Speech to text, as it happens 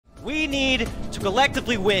We need to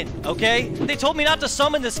collectively win, okay? They told me not to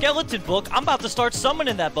summon the skeleton book. I'm about to start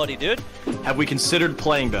summoning that buddy, dude. Have we considered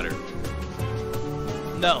playing better?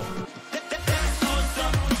 No.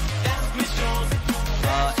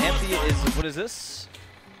 Amphia is, what is this?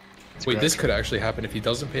 Wait, this could actually happen if he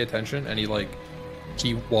doesn't pay attention and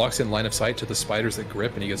he walks in line of sight to the spiders that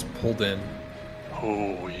grip and he gets pulled in.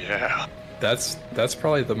 Oh, yeah. That's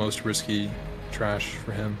probably the most risky trash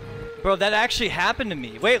for him. Bro, that actually happened to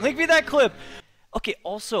me. Wait, link me that clip. Okay,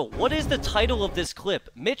 also, what is the title of this clip?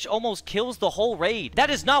 Mitch almost kills the whole raid. That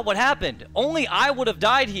is not what happened. Only I would have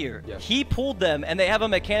died here. Yeah. He pulled them, and they have a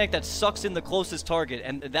mechanic that sucks in the closest target,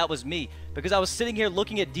 and that was me. Because I was sitting here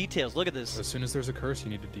looking at details. Look at this. As soon as there's a curse, you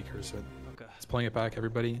need to decurse it. Okay. It's playing it back,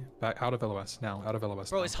 everybody. Back out of LOS. Now, out of LOS.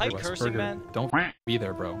 Bro, is hype cursing, Burger. man? Don't be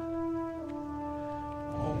there, bro.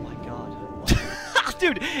 Oh my god.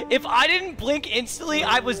 Dude, if I didn't blink instantly,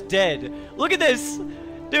 I was dead. Look at this.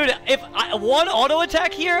 Dude, if one auto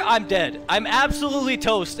attack here, I'm dead. I'm absolutely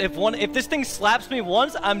toast. If this thing slaps me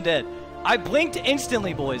once, I'm dead. I blinked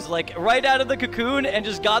instantly, boys. Like, right out of the cocoon and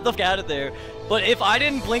just got the f out of there. But if I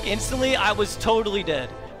didn't blink instantly, I was totally dead.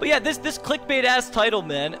 But yeah, this clickbait-ass title,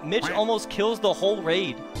 man. Mitch almost kills the whole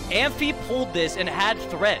raid. Amphi pulled this and had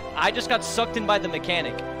threat. I just got sucked in by the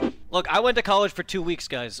mechanic. Look, I went to college for 2 weeks,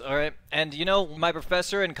 guys, alright? And you know, my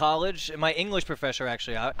professor in college, my English professor,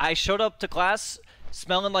 actually, I showed up to class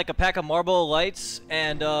smelling like a pack of Marlboro Lights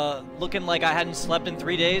and looking like I hadn't slept in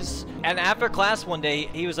 3 days. And after class one day,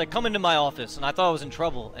 he was like, come into my office. And I thought I was in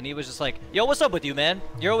trouble. And he was just like, yo, what's up with you, man?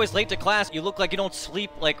 You're always late to class. You look like you don't sleep.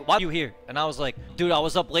 Like, why are you here? And I was like, dude, I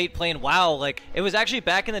was up late playing WoW. Like, it was actually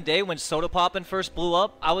back in the day when Soda Poppin' first blew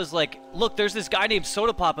up. I was like, look, there's this guy named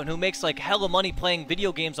Soda Poppin' who makes like hella money playing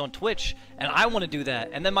video games on Twitch. And I want to do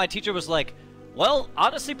that. And then my teacher was like, well,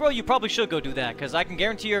 honestly, bro, you probably should go do that, because I can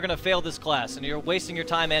guarantee you're going to fail this class, and you're wasting your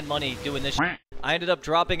time and money doing this shit. I ended up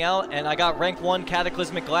dropping out, and I got rank 1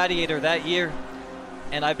 Cataclysmic Gladiator that year,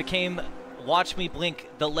 and I became, watch me blink,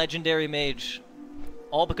 the legendary mage.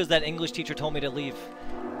 All because that English teacher told me to leave.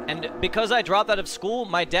 And because I dropped out of school,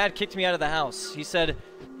 my dad kicked me out of the house. He said,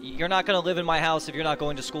 you're not going to live in my house if you're not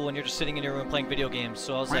going to school and you're just sitting in your room playing video games.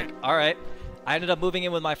 So I was like, all right. I ended up moving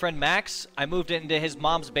in with my friend Max. I moved into his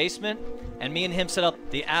mom's basement, and me and him set up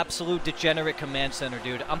the absolute degenerate command center,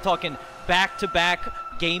 dude. I'm talking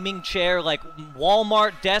back-to-back gaming chair, like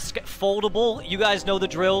Walmart desk foldable. You guys know the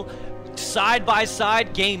drill.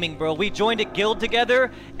 Side-by-side gaming, bro. We joined a guild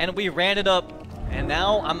together, and we ran it up. And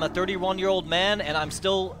now I'm a 31-year-old man, and I'm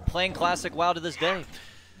still playing classic WoW to this day.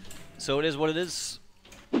 So it is what it is.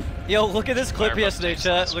 Yo, look at this clip yesterday,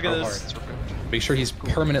 chat. Look at this. Make sure he's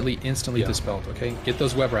permanently, instantly dispelled, okay? Get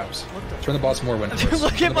those web wraps. Turn the boss more when forced.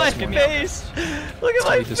 Look at my face! Look at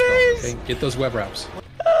my face! Okay? Get those web wraps.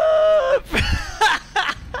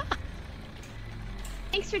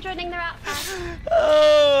 Thanks for joining the route class.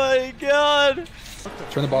 Oh my god!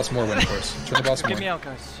 Turn the boss more when forced. Turn the boss more. Get me out,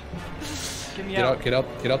 guys. Get me out. Get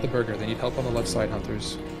out the burger. They need help on the left side,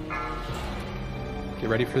 hunters. Get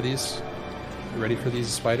ready for these. Get ready for these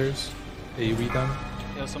spiders. AoE them.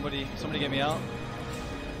 Yo, somebody get me out.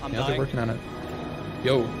 I'm dying. They're working on it.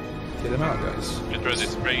 Yo, get him out, guys. Get ready,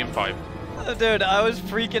 spring in 5. Dude, I was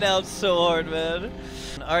freaking out so hard, man.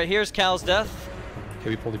 Alright, here's Cal's death. Okay,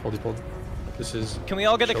 he pulled. This is... Can we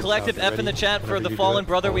all get a collective F in the chat for the fallen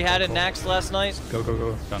brother we had at Nax last night? Go.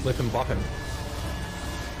 Flip him, bop him.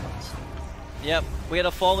 Yep, we had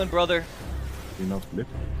a fallen brother. You know flip?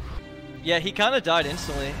 Yeah, he kind of died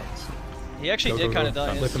instantly. He actually did kind of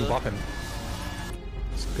die instantly. Flip him, bop him.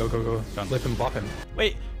 Go. Flip him, bop him.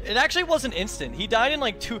 Wait, it actually wasn't instant. He died in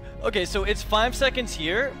like 2... Okay, so it's 5 seconds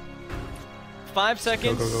here. 5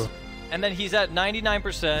 seconds. Go. And then he's at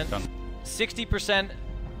 99%. 60%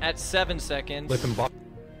 at 7 seconds. Flip him, bop.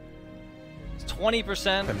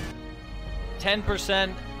 20%.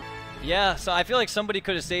 10%. Yeah, so I feel like somebody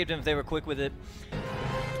could have saved him if they were quick with it.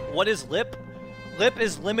 What is Lip? Lip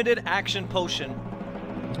is limited action potion.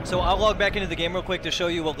 So I'll log back into the game real quick to show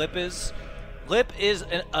you what Lip is. Lip is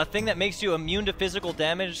a thing that makes you immune to physical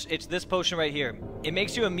damage. It's this potion right here. It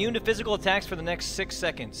makes you immune to physical attacks for the next 6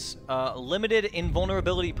 seconds. Limited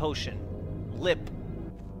invulnerability potion. Lip.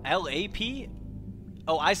 L-A-P?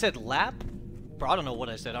 Oh, I said lap? Bro, I don't know what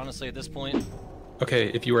I said, honestly, at this point. Okay,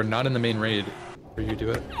 if you are not in the main raid, where you do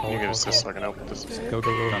it. You give us this so I can open this. Go.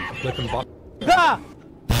 Flip him, bop. Ah!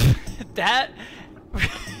 That...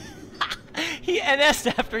 He NS'd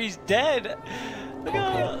after he's dead. Look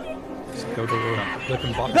at Go. Flip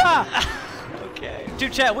him, bop. Ah! Okay.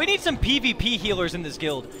 Dude, chat, we need some PvP healers in this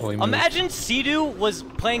guild. Imagine Sidu was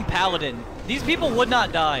playing Paladin. These people would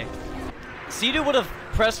not die. Sidu would have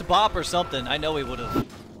pressed bop or something. I know he would have.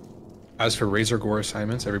 As for Razorgore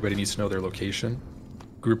assignments, everybody needs to know their location.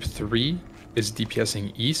 Group 3 is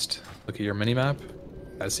DPSing east. Look at your minimap.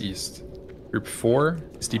 That's east. Group 4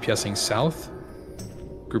 is DPSing south.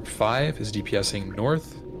 Group 5 is DPSing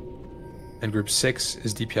north. And Group 6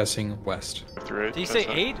 is DPSing west. Did you say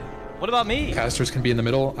 8? What about me? Casters can be in the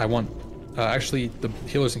middle. I want... actually, the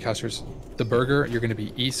healers and casters. The Burger, you're going to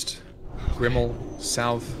be east. Grimmel,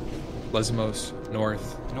 south. Lesmos,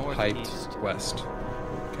 north. Hyped, east. west.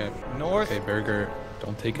 Okay. North. Okay, Burger,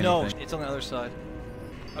 don't take anything. No, it's on the other side.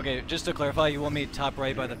 Okay, just to clarify, you want me top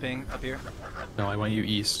right by the ping up here? No, I want you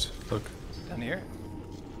east. Look. Down here?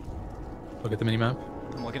 Look at the minimap.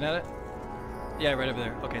 I'm looking at it. Yeah, right over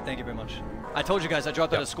there. Okay, thank you very much. I told you guys I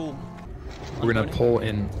dropped out of school. We're gonna pull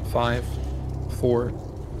in 5, 4,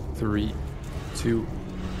 3, 2,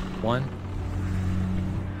 1.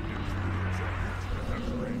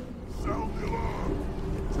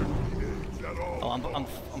 Oh, I'm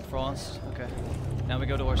Frost. Okay. Now we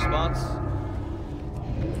go to our spots.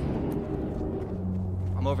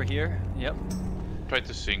 I'm over here. Yep. Try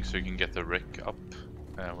to sync so you can get the wreck up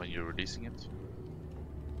when you're releasing it.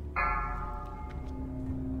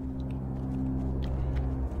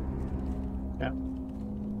 Yeah.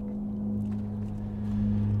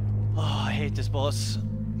 Oh, I hate this boss.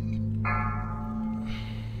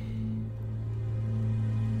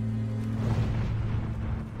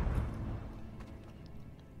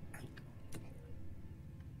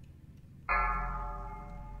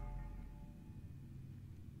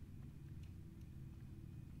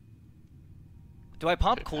 Do I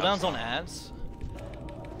pop cooldowns on ads?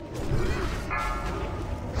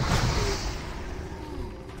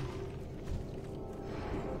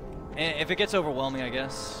 And if it gets overwhelming, I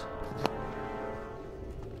guess.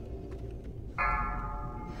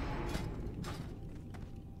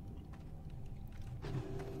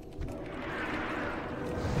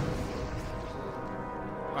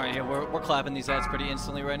 Alright, yeah, we're clapping these ads pretty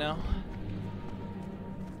instantly right now.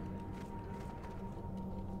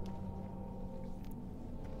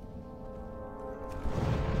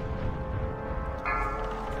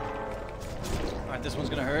 Alright, this one's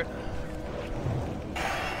gonna hurt.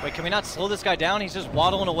 Wait, can we not slow this guy down? He's just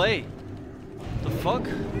waddling away. The fuck?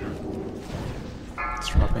 It's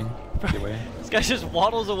dropping. Get away. This guy just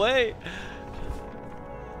waddles away.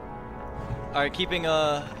 Alright, keeping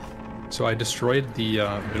So I destroyed the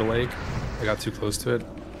middle egg. I got too close to it.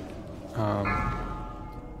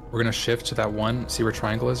 We're gonna shift to that one. See where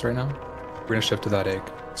triangle is right now? We're gonna shift to that egg.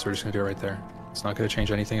 So we're just gonna do it right there. It's not gonna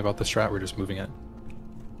change anything about the strat. We're just moving it.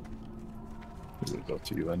 Does it go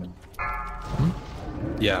to you then?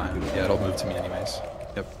 Yeah, it'll move to me anyways.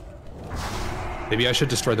 Yep. Maybe I should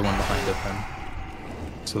destroy the one behind it then,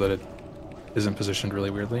 so that it isn't positioned really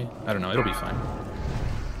weirdly. I don't know. It'll be fine.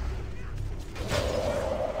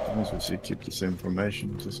 As long as we keep the same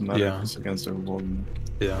formation, it doesn't matter if it's against everyone.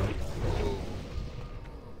 Yeah.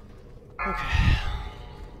 okay.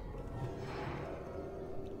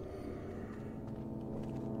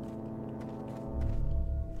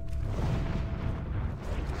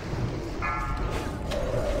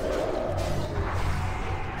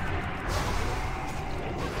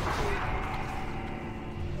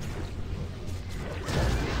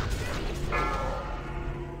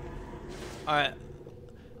 Alright.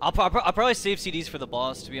 I'll probably save CDs for the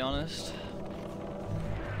boss, to be honest.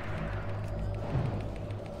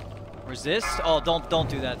 Resist? Oh, don't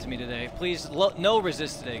do that to me today. Please, no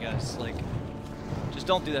resist today, guys. Like, just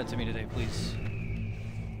don't do that to me today, please.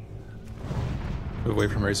 Move away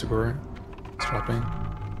from Razorgore. It's dropping.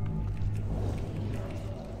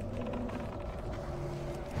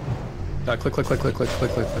 Click.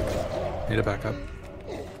 Need to back up.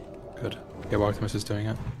 Good. Yeah, Optimus is doing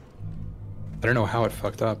it. I don't know how it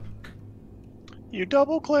fucked up. You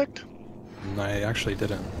double clicked. I actually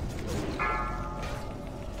didn't.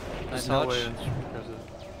 Nice dodge.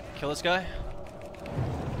 Kill this guy.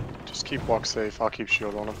 Just keep walk safe. I'll keep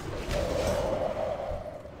shield on him.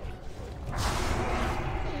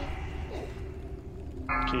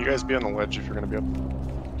 Can you guys be on the ledge if you're gonna be up?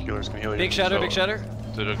 Healers can heal you. Big shatter, big shatter.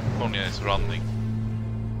 The Konya is running.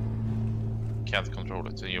 Can't control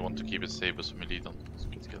it, and you want to keep it stable so melee don't get.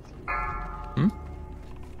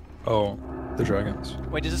 Oh, the dragons.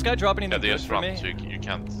 Wait, does this guy drop anything Yeah, they good just for run, me? so you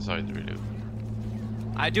can't decide really.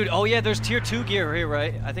 Dude, oh yeah, there's tier 2 gear here,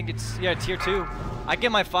 right? I think it's, yeah, tier 2. I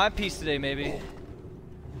get my 5-piece today, maybe.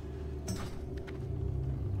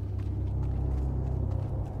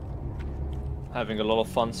 Having a lot of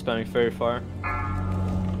fun spamming Fairy Fire.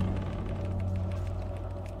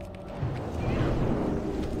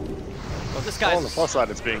 Well, this guy's on the plus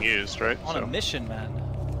side, it's being used, right? on a mission, man.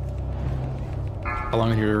 How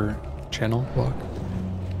long are your channel block?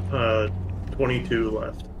 22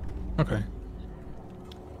 left. Okay.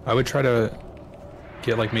 I would try to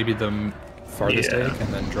get like maybe the farthest egg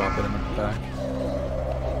and then drop it in the back.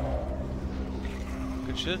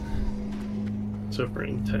 Good shit. So for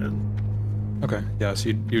in 10. Okay, yeah, so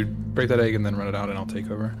you'd break that egg and then run it out and I'll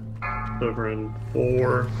take over. So for in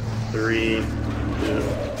 4, 3, 2.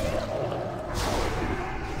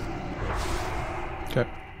 Okay.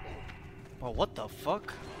 Oh, what the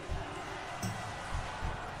fuck?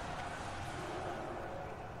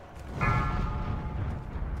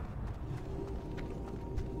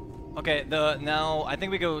 Okay, now I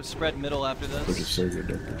think we go spread middle after this. We're just so good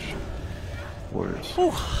at this. Warriors.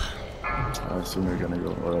 Whew. I assume we're gonna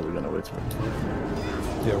go, or are we gonna wait for it?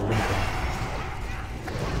 Yeah, we're gonna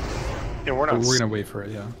Yeah, we're gonna wait for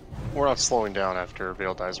it, yeah. We're not slowing down after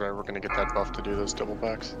Veil dies, right? We're gonna get that buff to do those double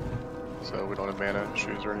packs. So we don't have mana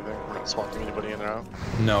issues or anything. We're not swapping anybody in or out.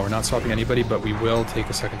 No, we're not swapping anybody, but we will take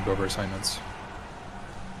a second to go over assignments.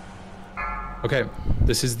 Okay,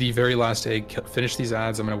 this is the very last egg. Finish these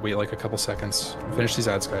ads. I'm gonna wait like a couple seconds. Finish these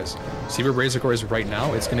ads, guys. See where Razorgore is right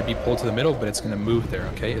now? It's gonna be pulled to the middle, but it's gonna move there,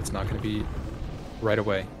 okay? It's not gonna be right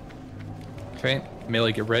away. Okay,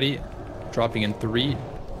 melee, get ready. Dropping in 3,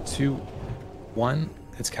 2, 1.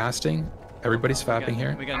 It's casting. Everybody's fapping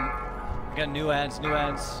here. We got new ads,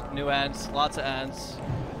 lots of ads.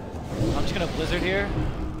 I'm just gonna blizzard here.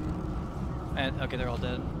 And okay, they're all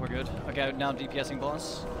dead. We're good. Okay, now I'm DPSing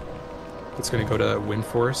boss. It's gonna go to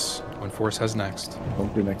Windforce. Windforce has next.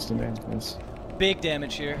 Don't be next to me, please. Big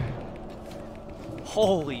damage here.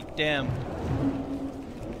 Holy damn.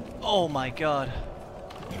 Oh my god.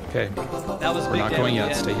 Okay. That was We're big not damage. going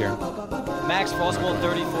yet. Stay here. Max frostbolt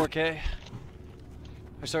 34k.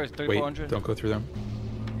 Or sorry, Wait, 3400. don't go through them.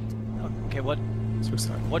 Okay, what Switch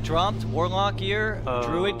side. what dropped? Warlock gear,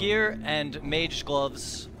 druid gear, and mage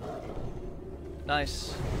gloves.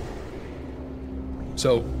 Nice.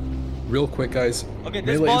 So, real quick, guys. Okay,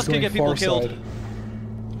 this Melee boss is can going get people far killed.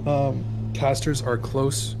 side. Casters are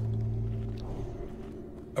close.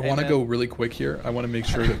 I want to man. go really quick here. I want to make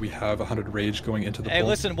sure that we have 100 rage going into the Hey, pool.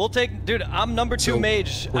 listen, we'll take, dude. I'm number 2 So,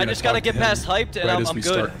 mage. we're I gonna just gotta talk get to him past hyped, and right I'm as we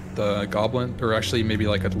good. start the goblin, or actually maybe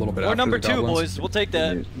like a little bit We're after number the 2, goblins. boys. We'll take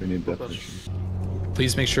that. We need that push.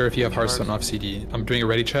 Please make sure if you have Hearthstone off CD. I'm doing a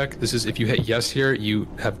ready check. This is if you hit yes here, you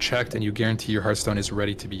have checked and you guarantee your Hearthstone is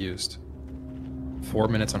ready to be used. 4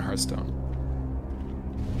 minutes on Hearthstone.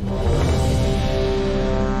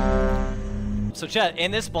 So, chat, in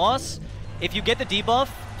this boss, if you get the debuff,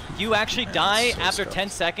 you actually die after 10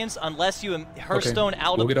 seconds unless you Hearthstone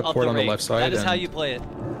out We'll get a of port the on the raid. left side That is how and- you play it.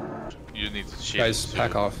 You need to shield. Guys,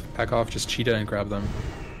 pack off. Pack off. Just cheetah and grab them.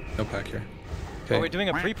 No pack here. Okay. Oh, we're doing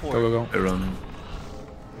a pre-port. Go, go, go. Everyone,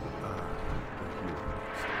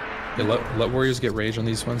 Yeah, let warriors get rage on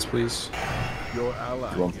these ones, please. you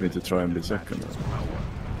want me to try and be second?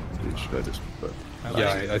 Or should I just prepare?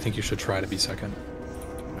 Yeah, I think you should try to be second.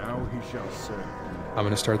 Now he shall serve. I'm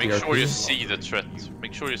gonna start Make the sure you RP. see the threat.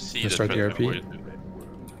 Make sure you see the Start threat the before RP. you do.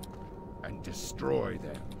 And destroy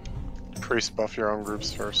them. Priest, buff your own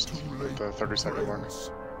groups first at the 30-second mark.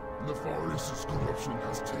 Nefarious' corruption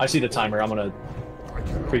has taken I see the timer. I'm gonna I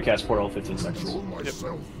cannot precast portal 15 seconds. control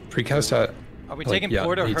myself. Precast at. Are we like, taking yeah,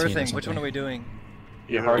 port or 18 or hearthing? Which one something. are we doing?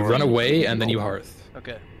 You You hard run away and then you hearth.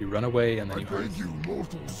 Okay. You run away and then I you beg hearth. you,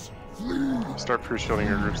 mortals, flee. Start pre-shielding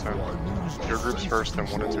your groups now. Your groups first and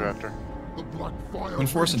 1 and 2 after. The black fire. When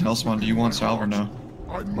Force and Hellspawn, do you want Salve or no?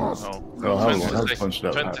 I must. No. Oh, how 20 long? sec- Punch it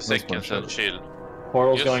out. 20 Let's seconds punch it and out. shield.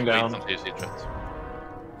 Portal's Just going wait down. until you see threat.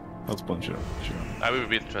 Let's punch it out. Sure. I will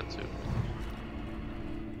be the threat too.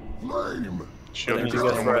 Flame. Shield your Thank you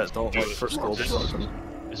groups guys and for 1 it. Don't like first gold.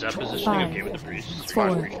 Is that positioning okay with the priest? It's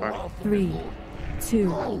fine, it's 4, fine. 3, 2,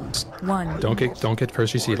 1. Don't get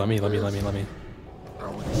first GC. Let me.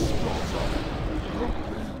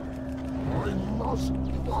 I must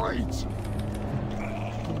fight.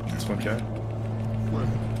 This one, okay?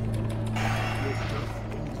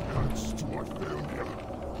 That's to our failure.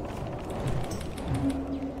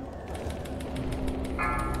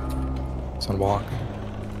 It's on walk.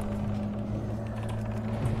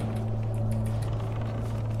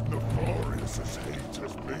 Nefarious' hate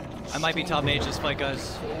has made me I might be top mage this fight,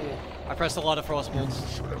 guys. I pressed a lot of frost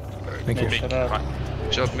bolts. Thank you. Shut up.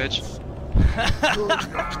 Shut up, Mitch.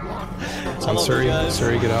 On Surrey,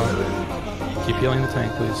 Surrey, get out. Keep healing the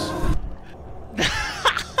tank, please.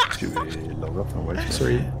 Should we load up and wait?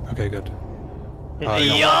 Surrey. Okay, good.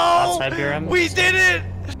 Yo! We did it!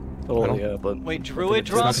 Oh yeah, but Wait, druid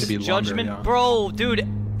It's not drops gonna be longer, judgment, yeah. bro, dude.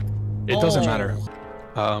 It doesn't Oh. matter.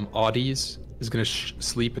 Audie's is gonna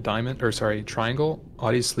sleep a diamond, or sorry, triangle.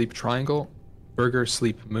 Audie's sleep triangle. Burger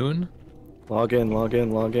sleep moon. Log in, log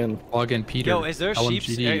in, log in. Log in, Peter. Yo, is there sheep?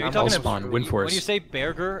 Are you talking Spawn, when you Windforce. say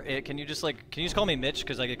Berger, can you just call me Mitch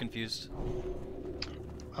because I get confused?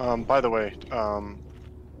 By the way,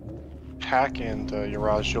 Hack and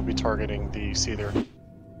Yaraj, you'll be targeting the Seether.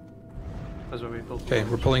 That's what we built. Okay,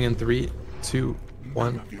 we're pulling in 3, 2,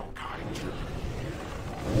 1.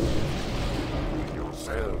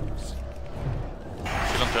 Yourselves.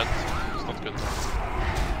 Kill on threat. It's not good.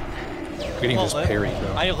 We're getting this parry,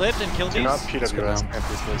 though. I lived and killed Do these. not PWS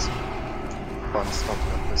empty, please. Buns, don't do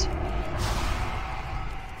that, please.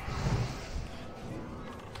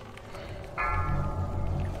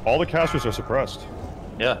 All the casters are suppressed.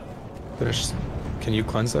 Yeah. Finish. Can you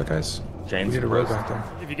cleanse that, guys? James, We need a road back there.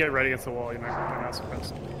 If you get right against the wall, you're not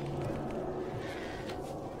suppressed.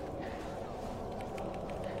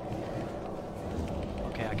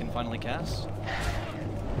 Okay, I can finally cast.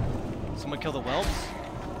 Someone kill the whelps.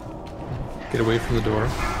 Get away from the door.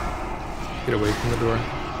 Get away from the door.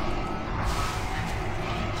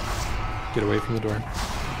 Get away from the door.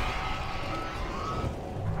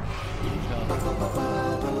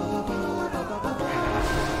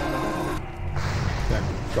 Okay,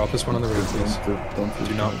 drop this one on the road, please.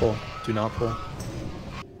 Do not pull. Do not pull.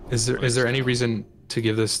 Is there any reason to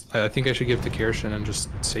give this? I think I should give to Kirshen and just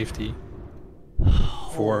safety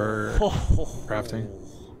for crafting.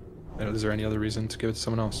 Is there any other reason to give it to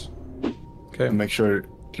someone else? Okay. And make sure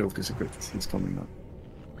Cloak is equipped. He's coming now.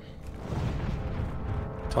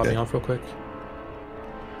 Top me off real quick.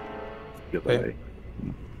 Okay.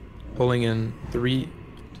 Pulling in 3,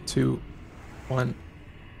 2, 1.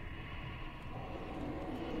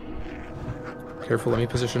 Careful, let me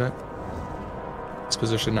position it. It's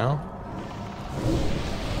positioned now.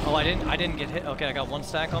 Oh, I didn't get hit. Okay, I got 1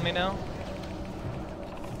 stack on me now.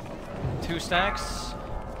 2 stacks.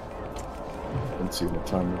 I don't see the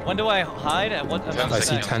timer. When do I hide? At what? I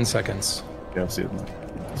see 10 seconds. Yeah, I see it now.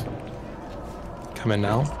 Come in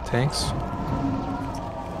now, tanks.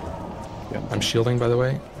 Yeah. I'm shielding, by the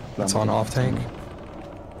way. It's on off tank.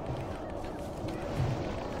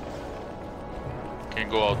 Can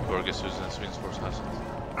go out Burgess using Swings Force hasn't.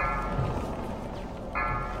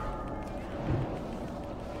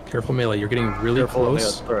 Careful melee, you're getting really Careful,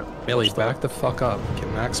 close. yeah, Melee, back the fuck up. Get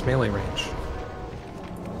max melee range.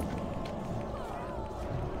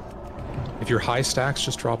 If you're high stacks,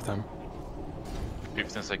 just drop them.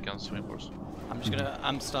 15 seconds, Swing Force.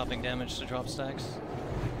 I'm stopping damage to drop stacks.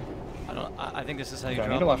 I think this is how you Do I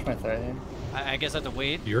drop. need to watch my thread? I guess I have to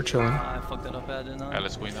wait. You're chilling. I fucked that up bad, didn't I?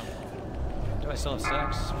 Let's go in now. Do I still have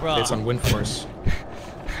stacks? Bruh. It's on Windforce.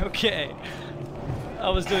 Okay. I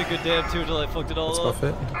was doing good damn too until I fucked it all Let's up. buff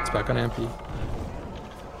it. It's back on MP.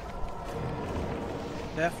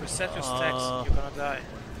 Def, reset your stacks. You're gonna die.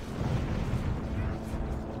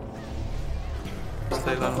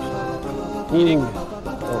 Stay low. Eating.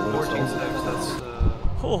 14 stacks, that's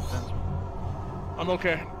I'm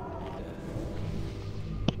okay.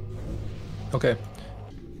 Okay.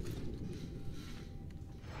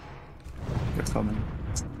 They're coming.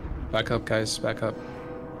 Back up, guys. Back up.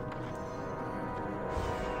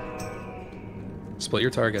 Split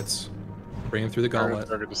your targets. Bring them through the gauntlet.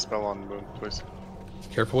 Target the spell on Moon, please.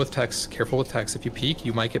 Careful with text. Careful with text. If you peek,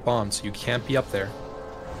 you might get bombed, so you can't be up there.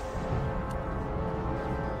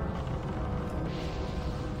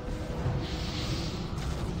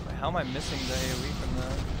 How am I missing the AoE from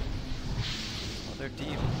that? Oh, they're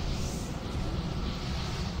deep.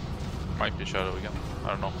 Might be Shadow again. I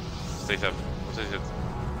don't know. Stay safe. Stay safe.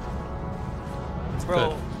 Bro.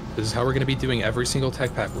 Good. This is how we're going to be doing every single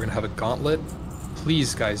tech pack. We're going to have a gauntlet.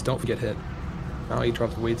 Please, guys, don't get hit. Oh, he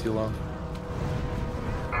dropped way too low.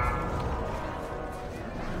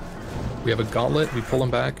 We have a gauntlet, we pull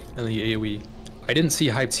him back, and the AoE. I didn't see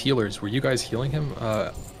Hype's healers. Were you guys healing him?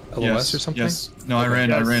 LOS or something? Yes. No, I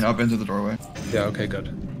ran up into the doorway. Yeah, okay,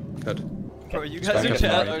 good. Good. Bro, you guys in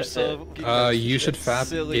chat are so you should fap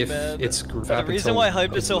silly, if man. it's fap. The reason why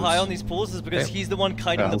Hype is so high on these pools is because he's the one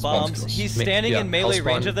kiting the bombs. He's standing in melee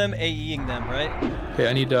range of them, AEing them, right? Okay,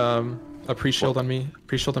 I need a pre-shield on me.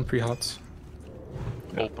 Pre-shield and pre-hots.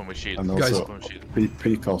 Open with shield. And Guys, also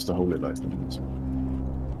pre-cast the Holy Light.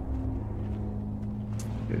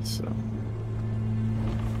 It's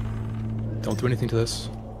don't do anything to this.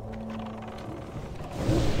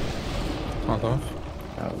 Taunt off.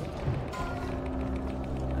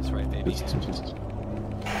 That's right, baby.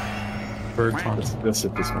 Bird taunt. That's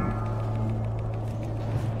it, this one.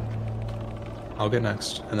 I'll get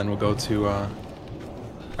next, and then we'll go to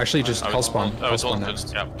actually just Hellspawn. Hellspawn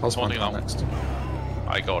next. Yeah, Hellspawn now. next.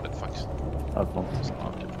 I got it, fucks.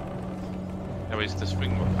 Anyways, this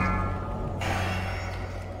ring.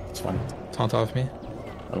 It's fine. Taunt off me.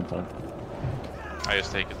 I don't die. I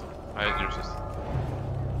just take it. I resist.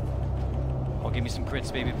 Oh, give me some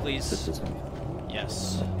crits, baby, please. This is me.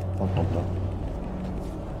 Yes. Pump, pump, pump.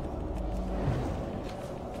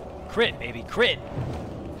 Crit, baby, crit.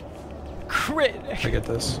 Crit. I get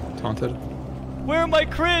this. Taunted. Where are my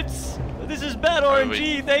crits? This is bad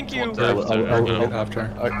RNG. Thank you. I'll after.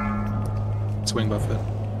 Swing buff it.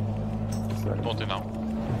 Don't do now.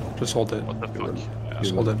 Just hold it. What the fuck?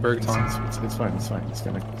 Just hold it. Berg taunt. It's fine. It's fine. It's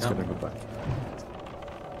gonna go back.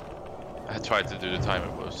 I tried to do the timer,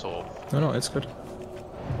 but it was so off. No, it's good.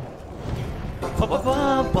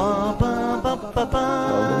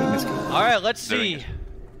 Alright, let's see.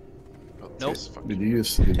 Nope. Did you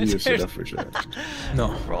use it for sure?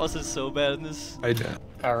 No. Frost is so bad in this. I did.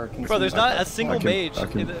 Bro, there's not a single mage I in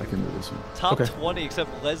can the do this one. top Okay. 20 except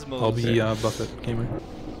Lesmos. I'll be buff it, gamer.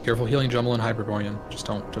 Careful healing Jumble and Hyperborean. Just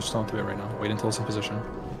don't do it right now. Wait until it's in position.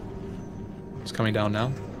 It's coming down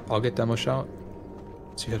now. I'll get demo shout.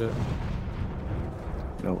 So you hit it.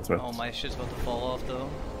 No threat. Oh, my shit's about to fall off though.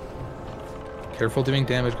 Careful doing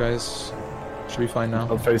damage, guys. Should be fine now.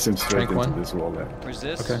 I'll face him straight Strength into one. this wall there.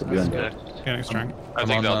 Resist. Okay. Getting strength. I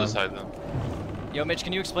take the other side then. Yo, Mitch,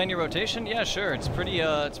 can you explain your rotation? Yeah, sure. It's pretty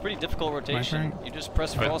difficult rotation. You just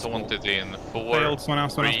press I Frost. taunt it in 4, Failed, someone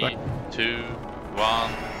else 3, back. 2,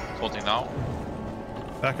 1. Taunting now.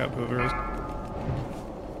 Back up, whoever is.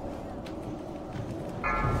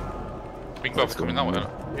 Big buff coming now.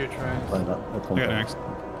 You're trying. Line up. I'll come I got back. next.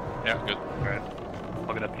 Yeah, good. Alright.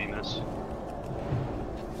 I'll get up penis.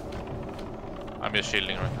 I'm just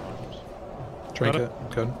shielding right now. Drink it.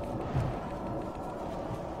 Good.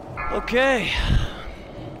 Okay.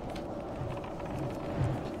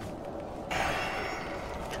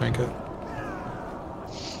 Drink it.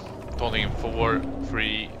 Taunting in 4,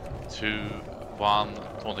 3, 2, 1.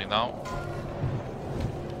 Taunting now.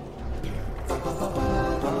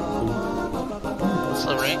 What's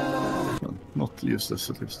the ring? Not useless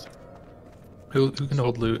at least. Who can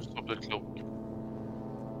hold loot? Stop the cloak.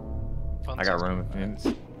 I got room.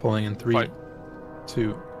 Pulling in 3,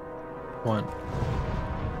 2, 1.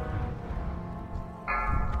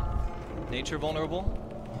 Nature vulnerable.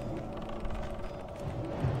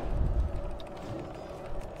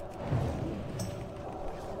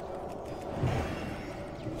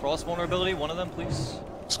 Frost vulnerability, one of them, please.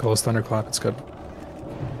 Skull's Thunderclap, it's good.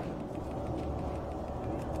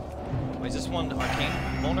 Wait, is this one arcane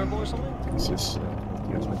vulnerable or something? This is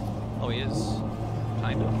Oh, he is.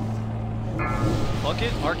 Kind of. Fuck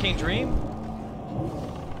it, Arcane Dream?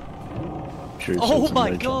 sure Oh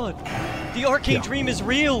my god! The Arcane Dream is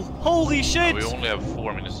real! Holy shit! We only have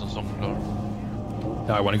 4 minutes on some floor.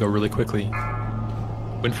 Now I want to go really quickly.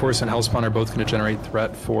 Windforce and Hellspawn are both going to generate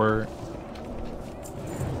threat for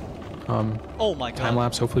oh my god. time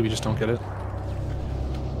lapse. Hopefully we just don't get it.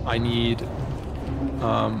 I need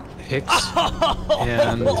Hicks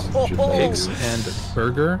and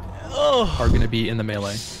Burger are going to be in the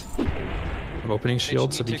melee. I'm opening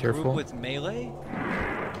shield, so be careful. With melee?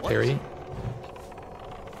 What? Parry.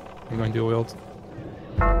 I'm going dual wield.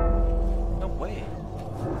 No way.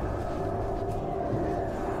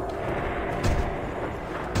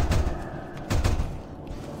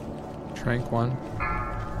 Trank 1.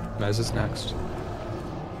 Mez is next.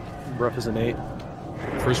 Breath is an 8.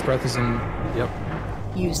 First breath is in. Yep.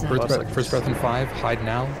 Use that. First breath in 5. Hide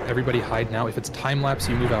now. Everybody hide now. If it's time lapse,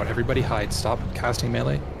 you move out. Everybody hide. Stop casting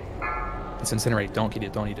melee. It's incinerate. Don't eat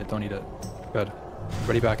it. Don't eat it. Don't eat it. Good.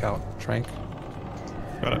 Everybody back out. Trank.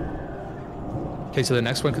 Got it. Okay, so the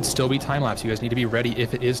next one could still be time lapse. You guys need to be ready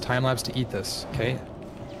if it is time lapse to eat this. Okay.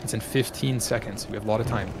 It's in 15 seconds. We have a lot of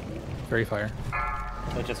time. Fairy fire.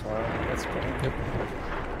 I just want that's cool. Yep.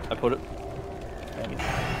 I put it.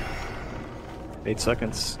 8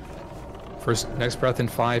 seconds. Next breath in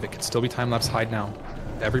 5. It could still be time lapse. Hide now.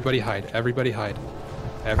 Everybody hide. Everybody hide.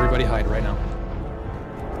 Everybody hide right now.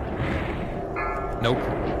 Nope.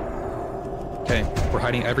 Okay, we're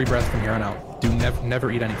hiding every breath from here on out. Do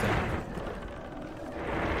never eat anything.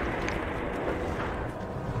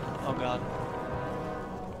 Oh god.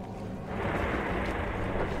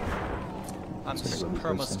 I'm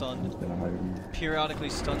perma-stunned. Periodically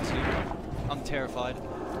stunned too. I'm terrified.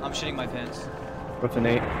 I'm shitting my pants. With an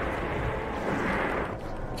 8.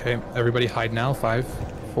 Okay, everybody hide now. 5,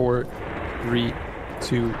 4, 3,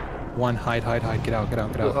 2, 1. Hide, hide, hide. Get out, get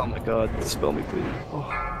out, get out. Oh my god, spell me please. Oh.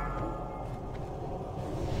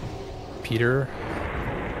 Peter,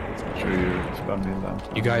 Sure you spell me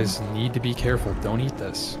that. you guys need to be careful. Don't eat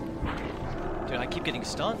this. Dude, I keep getting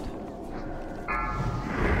stunned.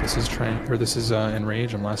 This is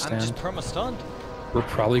enrage and last I'm stand. just perma-stunned. We're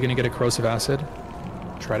probably gonna get a corrosive acid.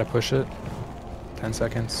 Try to push it. 10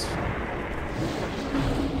 seconds.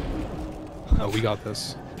 Oh, we got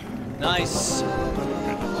this. Nice.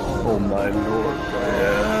 Oh my lord.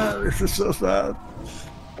 Yeah, this is so sad.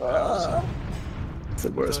 It's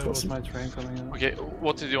the worst possible. Okay,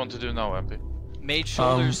 what did you want to do now, MP? Mage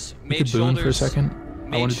shoulders. We Mage could boon shoulders. for a second.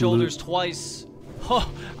 Mage shoulders twice.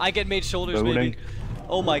 Oh, I get mage shoulders, baby.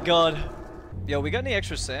 Oh my god. Yo, we got any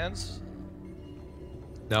extra sands?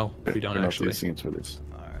 No, we don't We're not actually. using it for this.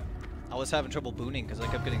 Alright. I was having trouble booning because I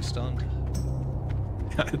kept getting stunned.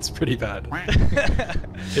 It's pretty bad.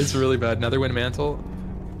 It's really bad. Netherwind Mantle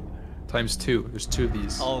times 2. There's 2 of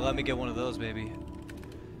these. Oh, let me get one of those, baby.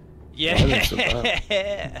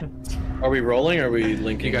 Yeah. Are we rolling or are we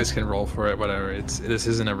linking? You guys can roll for it, whatever. This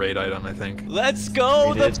isn't a raid item, I think. Let's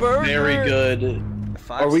go, the burger. Very good.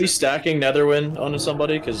 Are we stacking Netherwind onto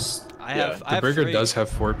somebody? Because I have The burger 3. does have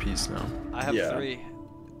 4 piece now. I have 3.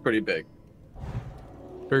 Pretty big.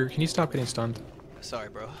 Burger, can you stop getting stunned? Sorry,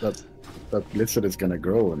 bro. That Blizzard is gonna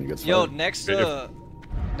grow when he gets Yo, fired.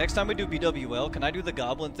 next time we do BWL, can I do the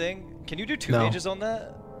goblin thing? Can you do 2 No. mages on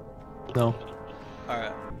that? No.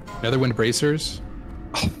 Alright. Netherwind bracers?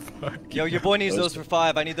 Oh, fuck. Yo, your boy needs those for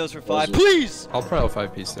 5. I need those for 5. Those are- Please! I'll probably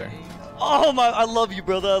 5 piece there. Oh my, I love you,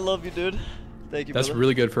 brother. I love you, dude. Thank you, That's brother.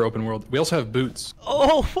 really good for open world. We also have boots.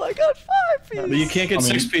 Oh my god, 5 piece! But you can't get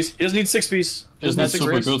 6 piece. He doesn't need 6 piece. Isn't that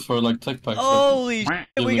super good for like tech packs? Holy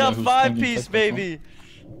shit, we got 5 piece, baby!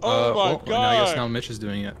 Oh my god! Now I guess now Mitch is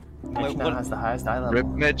doing it. Wait, what? has the highest eye level. Rip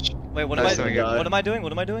Mitch. Wait, what am I doing? What am I doing?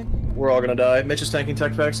 What am I doing? We're all gonna die. Mitch is tanking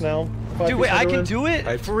tech packs now. Dude, wait, I can do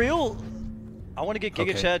it? For real? I want to get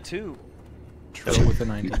gigachad too. Trill with a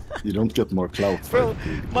 90. You don't get more clout. Bro,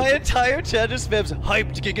 my entire chat just spams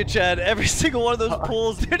hyped gigachad every single one of those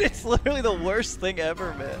pulls, dude. It's literally the worst thing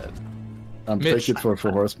ever, man. Take it for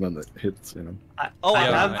horsemen that hits, you know.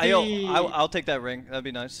 I'll take that ring. That'd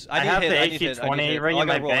be nice. I have the hit. AK-20 ring in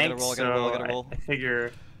my bank, I so gotta roll. I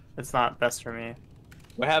figure it's not best for me.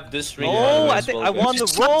 We have this ring. Oh, I think I won the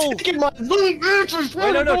roll.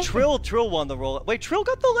 Wait, no, Trill won the roll. Wait, Trill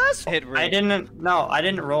got the last hit ring. I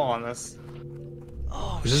didn't roll on this.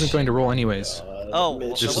 Oh, This isn't going to roll anyways.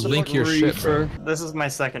 Just link your shit, bro. This is my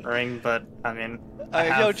second ring, but I mean.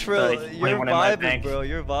 Yo, Trill, you're vibing, bro.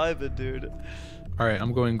 You're vibing, dude. Alright,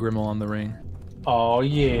 I'm going Grimmel on the ring. Oh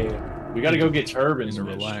yeah. We gotta go get turbans. To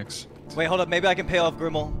relax. Wait, hold up. Maybe I can pay off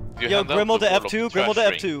Grimmel. Yo, Grimmel to F2. Grimmel to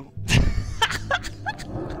F2.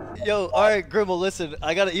 Yo, alright, Grimmel, listen.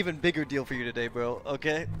 I got an even bigger deal for you today, bro.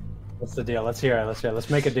 Okay? What's the deal? Let's hear it. Let's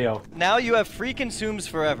make a deal. Now you have free consumes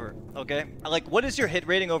forever, okay? Like, what is your hit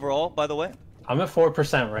rating overall, by the way? I'm at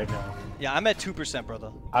 4% right now. Yeah, I'm at 2%,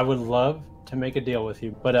 brother. I would love to make a deal with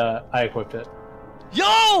you, but I equipped it.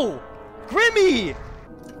 Yo! Grimmy!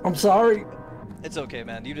 I'm sorry. It's okay,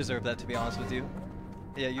 man. You deserve that, to be honest with you.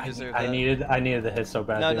 Yeah, you deserve that. I needed the hit so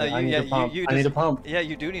bad. No, dude. no, I need a pump. Yeah,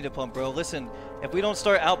 you do need a pump, bro. Listen, if we don't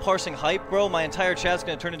start out-parsing hype, bro, my entire chat's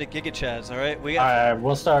gonna turn into gigachads, alright? Alright,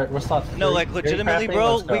 we'll start. No, like, legitimately, crafting,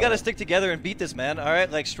 bro, let's go. we gotta stick together and beat this, man,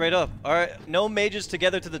 alright? Like, straight up, alright? No mages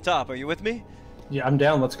together to the top. Are you with me? Yeah, I'm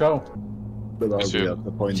down. Let's go. But I'll be at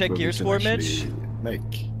the point Check where gears we for can it, Mitch. actually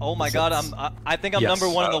make. Oh my god, I think I'm number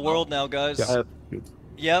 1 in the world now, guys.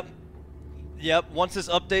 Yeah. Yep. Once this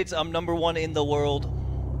updates, I'm number 1 in the world.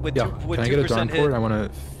 With Yeah, with can I get a 2% darn hit. for it? I wanna...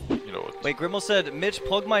 You know what? Wait, Grimmel said, Mitch,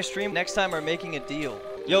 plug my stream next time we're making a deal.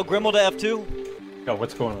 Yo, Grimmel to F2. Yo,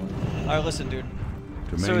 what's going on? Alright, listen, dude.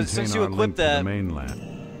 To So maintain since you our equipped link to that, the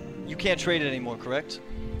mainland. you can't trade it anymore, correct?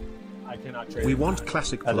 I cannot trade We it. want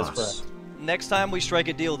classic That is plus. correct. Next time we strike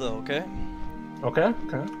a deal, though, okay? Okay.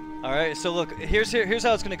 Alright, so look, here's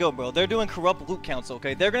how it's gonna go, bro. They're doing corrupt loot counts,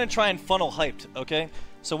 okay? They're gonna try and funnel hyped, okay?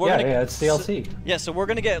 So we're gonna it's DLC. So we're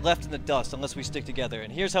gonna get left in the dust unless we stick together.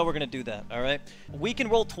 And here's how we're gonna do that, alright? We can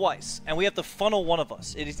roll twice, and we have to funnel one of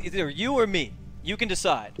us. It is either you or me. You can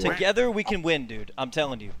decide. Together we can win, dude. I'm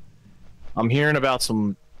telling you. I'm hearing about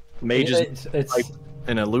some mages It's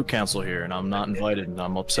in a loot council here, and I'm not invited, and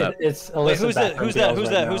I'm upset. it's Wait, who's that? Who's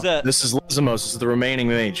that? This is Lizimos. This is the remaining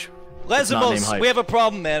mage. It's not named Lesmos, Hype. we have a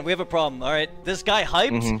problem, man. We have a problem. All right, this guy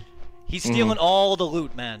hyped. He's stealing all the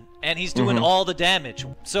loot, man, and he's doing all the damage.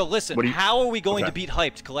 So listen, how are we going to beat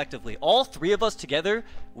hyped collectively? All 3 of us together,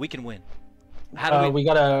 we can win. How do we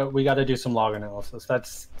gotta do some log analysis.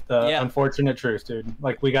 That's the unfortunate truth, dude.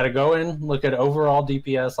 Like, we gotta go in, look at overall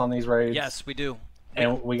DPS on these raids. Yes, we do.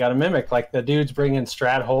 And we gotta mimic. Like, the dude's bringing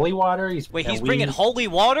Strat Holy Water. He's bringing Holy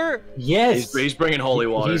Water? Yes. He's bringing Holy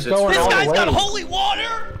Water. He's going this all guy's the way. got Holy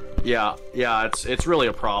Water? Yeah, it's really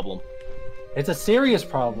a problem. It's a serious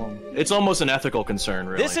problem. It's almost an ethical concern,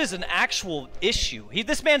 really. This is an actual issue.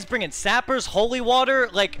 This man's bringing sappers, Holy Water,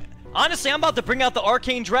 like... Honestly, I'm about to bring out the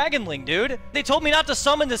Arcane Dragonling, dude. They told me not to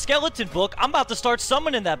summon the skeleton book. I'm about to start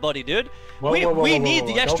summoning that buddy, dude. We need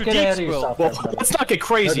the extra deeps, bro. Let's not get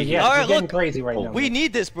crazy here. All right, You're look. crazy right now. We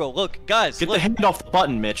need this, bro. Look, guys. Get the hand off the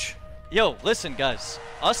button, Mitch. Yo, listen, guys.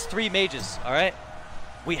 Us 3 mages, all right?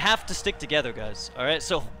 We have to stick together, guys. All right?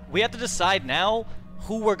 So we have to decide now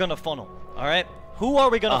who we're gonna funnel. All right? Who are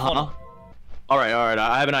we gonna funnel? All right.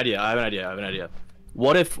 I have an idea.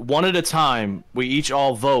 What if one at a time we each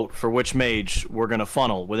all vote for which mage we're gonna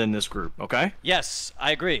funnel within this group? Okay? Yes,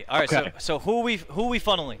 I agree. All right. Okay. So who are we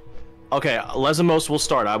funneling? Okay, Lesamos will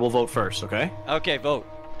start. I will vote first. Okay? Okay, vote.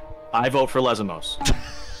 I vote for Lesamos.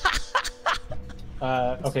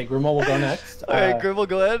 Okay, Grimmel will go next. All right, Grimmel,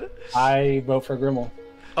 go ahead. I vote for Grimmel.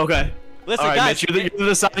 Okay. Listen, all right, guys. Mitch, you're the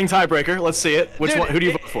deciding tiebreaker. Let's see it. Which one? Who do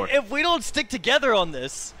you vote for? If we don't stick together on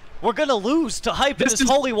this, we're gonna lose to hype in this is-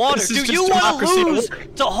 holy water. this is Do just you want to democracy lose at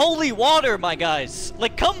work. to holy water, my guys?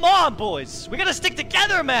 Like, come on, boys. We gotta stick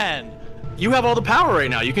together, man. You have all the power right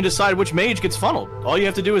now. You can decide which mage gets funneled. All you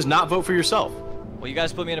have to do is not vote for yourself. Well, you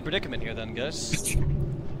guys put me in a predicament here, then, guys.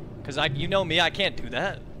 Because you know me, I can't do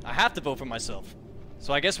that. I have to vote for myself.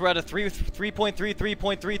 So I guess we're at a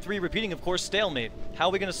 3.33.33 repeating, of course, stalemate. How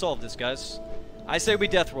are we gonna solve this, guys? I say we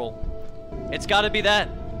death roll. It's got to be that.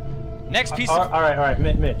 Next piece. All right,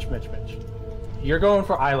 Mitch. You're going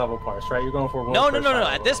for eye level parse, right? You're going for No.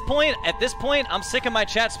 At this point, I'm sick of my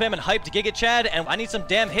chat spamming hyped gigachad, and I need some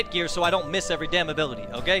damn hit gear so I don't miss every damn ability.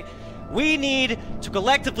 Okay? We need to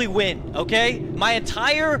collectively win. Okay? My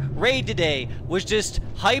entire raid today was just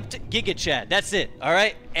hyped gigachad. That's it. All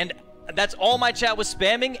right? And that's all my chat was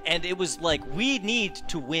spamming, and it was like, we need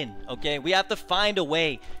to win. Okay? We have to find a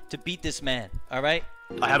way to beat this man. All right?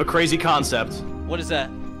 I have a crazy concept. What is that?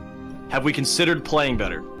 Have we considered playing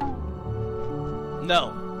better?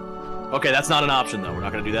 No. Okay, that's not an option though. We're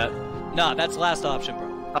not gonna do that. Nah, that's last option, bro.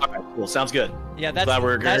 All right, cool. Sounds good. Yeah, that's glad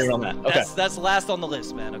we're agreeing on that. Okay. That's last on the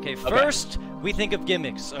list, man. Okay, first we think of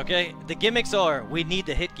gimmicks. Okay, the gimmicks are we need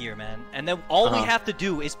the hit gear, man, and then all we have to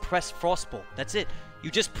do is press Frostbolt. That's it.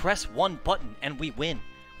 You just press one button and we win.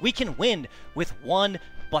 We can win with one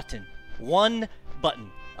button. One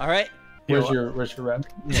button. All right. Where's your rep?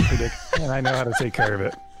 And I know how to take care of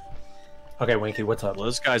it. Okay, Winky, what's up? Well,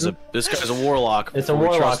 this guy's a warlock. It's a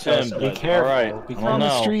warlock. Him, be careful. All right. On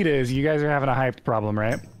the street is you guys are having a hyped problem,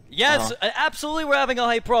 right? Yes, absolutely. We're having a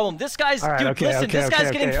hype problem. This guy's, right, dude. okay, Listen, okay, this guy's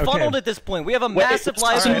okay, getting okay, funneled okay. at this point. We have a massive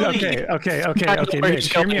liability. Okay,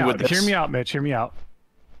 Mitch, hear me out, Mitch. Hear me out.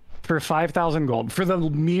 For 5,000 gold, for the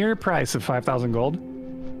mere price of 5,000 gold,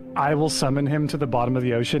 I will summon him to the bottom of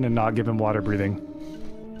the ocean and not give him water breathing.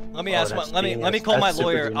 Let me ask. Let me call my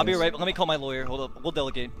lawyer. I'll be right. Let me call my lawyer. Hold up. We'll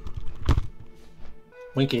delegate.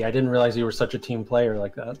 Winky, I didn't realize you were such a team player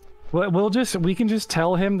like that. Well, we can just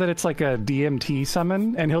tell him that it's like a DMT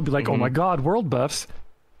summon, and he'll be like, "Oh my God, world buffs,"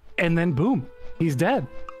 and then boom, he's dead.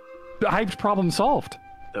 The hyped problem solved.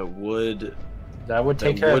 That would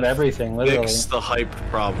take care of everything, literally. Fix the hyped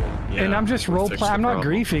problem. Yeah, and I'm just role-playing. I'm not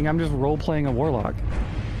griefing. I'm just role-playing a warlock.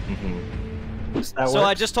 So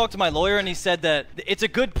I just talked to my lawyer, and he said that it's a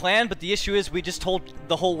good plan, but the issue is we just told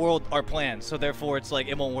the whole world our plan, so therefore it's like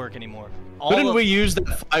it won't work anymore. Couldn't we use that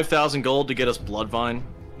 5,000 gold to get us Bloodvine?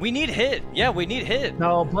 We need hit. Yeah, we need hit.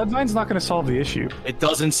 No, Bloodvine's not going to solve the issue. It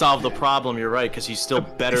doesn't solve the problem. You're right, because he's still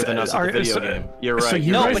better than us at the video game. You're right.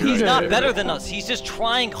 So no, but he's not better than us. He's just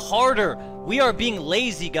trying harder. We are being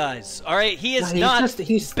lazy, guys. All right, he is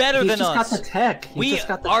he's better than us. He's just got the tech. We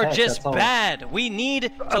are just bad. We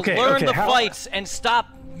need to learn the fights and stop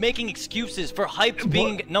making excuses for hype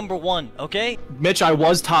being number one. Okay? Mitch, I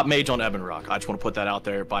was top mage on Ebonroc. I just want to put that out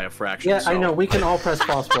there by a fraction. Yeah, I know. We can all press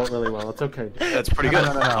Frostbolt really well. It's okay. That's pretty good.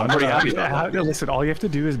 I'm pretty happy about that. Listen, all you have to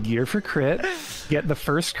do is gear for crit, get the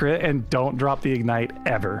first crit, and don't drop the ignite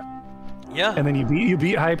ever. Yeah. And then you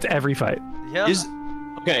beat hyped every fight. Yeah.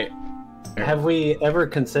 Okay. Have we ever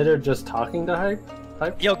considered just talking to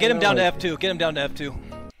hype? Yo, get him down to F2. Get him down to F2.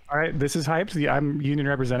 All right, this is hyped. I'm union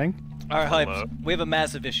representing. All right, hype. We have a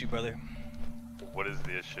massive issue, brother. What is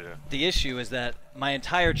the issue? The issue is that my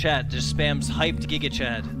entire chat just spams hyped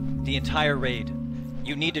gigachad the entire raid.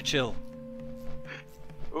 You need to chill.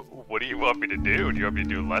 What do you want me to do? Do you want me to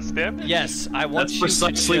do less damage? Yes, I want you to chill. That's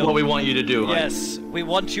precisely what we want you to do. Yes, we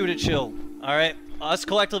want you to chill. All right? Us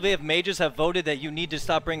collectively of mages have voted that you need to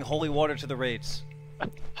stop bringing holy water to the raids.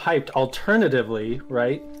 Hyped. Alternatively,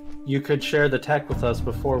 right? You could share the tech with us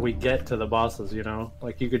before we get to the bosses, you know?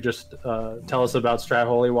 Like, you could just tell us about Strat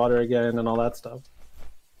Holy Water again and all that stuff.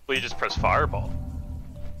 Well, you just press Fireball.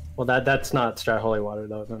 Well, that's not Strat Holy Water,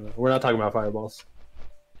 though. No. We're not talking about Fireballs.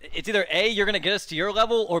 It's either A, you're going to get us to your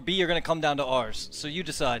level, or B, you're going to come down to ours. So you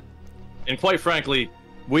decide. And quite frankly,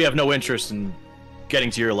 we have no interest in getting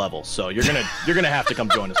to your level. So you're gonna have to come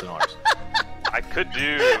join us in ours. I could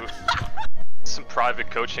do some private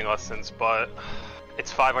coaching lessons, but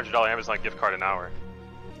it's $500 Amazon gift card an hour.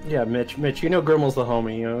 Yeah, Mitch, you know Grimmel's the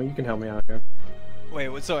homie. You know, you can help me out here.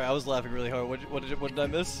 Wait, sorry, I was laughing really hard. What did I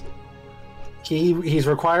miss? He's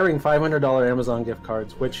requiring $500 Amazon gift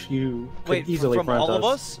cards, which you could easily from front all us. of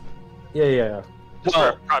us? Yeah.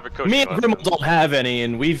 Well, private coaching me and Grimmel don't have any,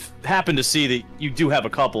 and we've happened to see that you do have a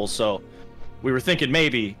couple, so we were thinking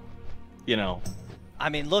maybe, you know. I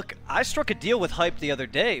mean, look, I struck a deal with Hype the other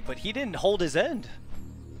day, but he didn't hold his end.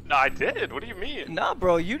 No, I did. What do you mean? Nah,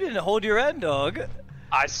 bro, you didn't hold your end, dog.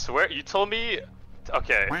 I swear, you told me.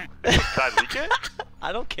 Okay, can I leak it?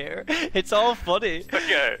 I don't care. It's all funny.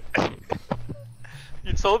 Okay.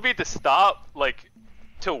 You told me to stop,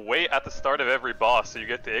 to wait at the start of every boss so you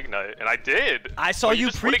get to ignite, and I did. I saw you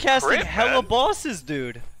precasting hella bosses,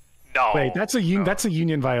 dude. No. Wait, that's a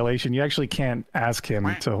union violation. You actually can't ask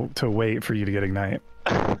him to wait for you to get ignite.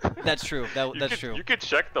 That's true. That's true. You could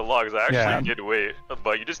check the logs. I actually did wait,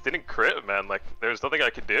 but you just didn't crit, man. There's nothing I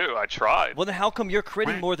could do. I tried. Well, then how come you're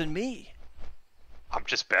critting more than me? I'm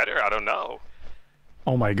just better. I don't know.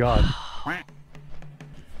 Oh my god.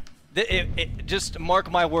 Just mark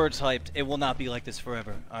my words, Hyped. It will not be like this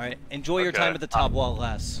forever. All right. Enjoy your time at the top while it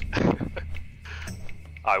lasts.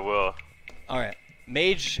 I will. All right.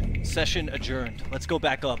 Mage session adjourned. Let's go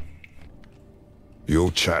back up. Yo,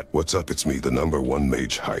 chat, what's up? It's me, the #1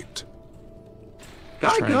 mage, Hyped.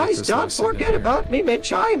 Guys, don't forget about me,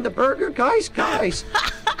 Mitch. I'm the burger, guys. When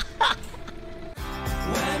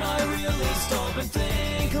I really stop and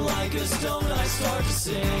think, like a stone I start to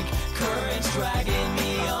sink. Currents dragging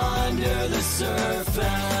me under the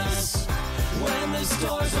surface. When the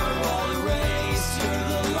stars are all erased, you're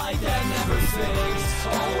the light that never fades.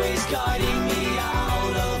 Always guiding me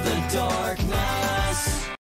out of the dark.